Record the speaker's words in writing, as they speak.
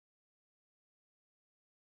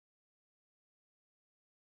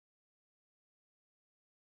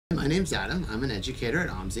my name's Adam. I'm an educator at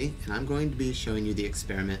OMSI, and I'm going to be showing you the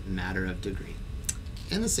experiment matter of degree.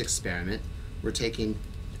 In this experiment, we're taking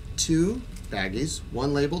two baggies,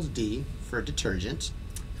 one labeled D for detergent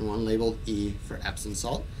and one labeled E for Epsom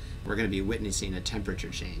salt. We're going to be witnessing a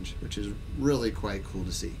temperature change, which is really quite cool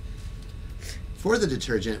to see. For the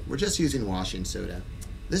detergent, we're just using washing soda.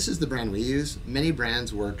 This is the brand we use. Many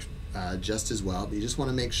brands work just as well, but you just want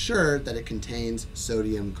to make sure that it contains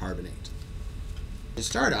sodium carbonate. To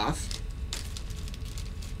start off,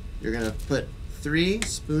 you're going to put 3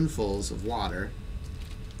 spoonfuls of water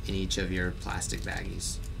in each of your plastic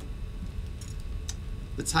baggies.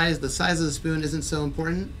 The size of the spoon isn't so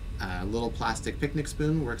important. A little plastic picnic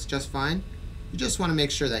spoon works just fine. You just want to make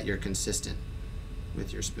sure that you're consistent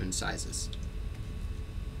with your spoon sizes.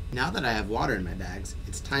 Now that I have water in my bags,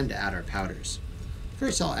 it's time to add our powders.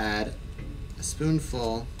 First, I'll add a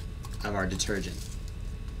spoonful of our detergent.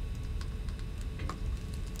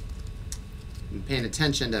 I'm paying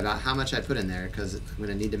attention to about how much I put in there because I'm going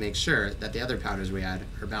to need to make sure that the other powders we add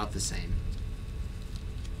are about the same.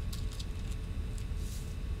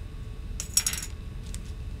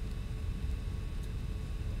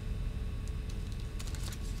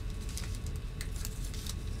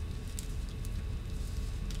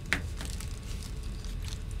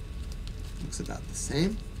 Looks about the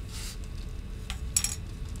same.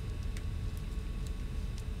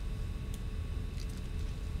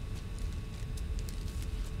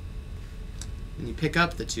 When you pick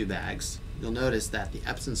up the 2 bags, you'll notice that the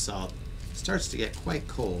Epsom salt starts to get quite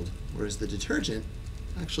cold, whereas the detergent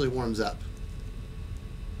actually warms up.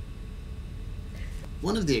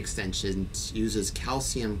 One of the extensions uses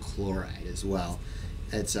calcium chloride as well.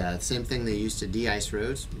 It's the same thing they use to de-ice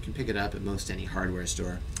roads. You can pick it up at most any hardware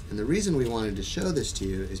store. And the reason we wanted to show this to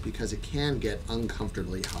you is because it can get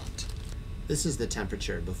uncomfortably hot. This is the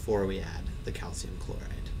temperature before we add the calcium chloride.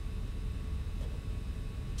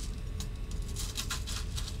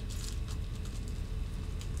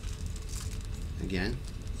 Again,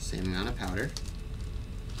 same amount of powder.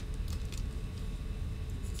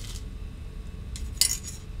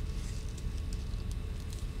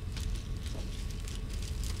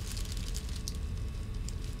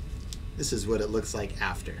 This is what it looks like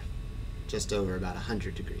after, just over about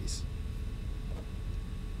 100 degrees.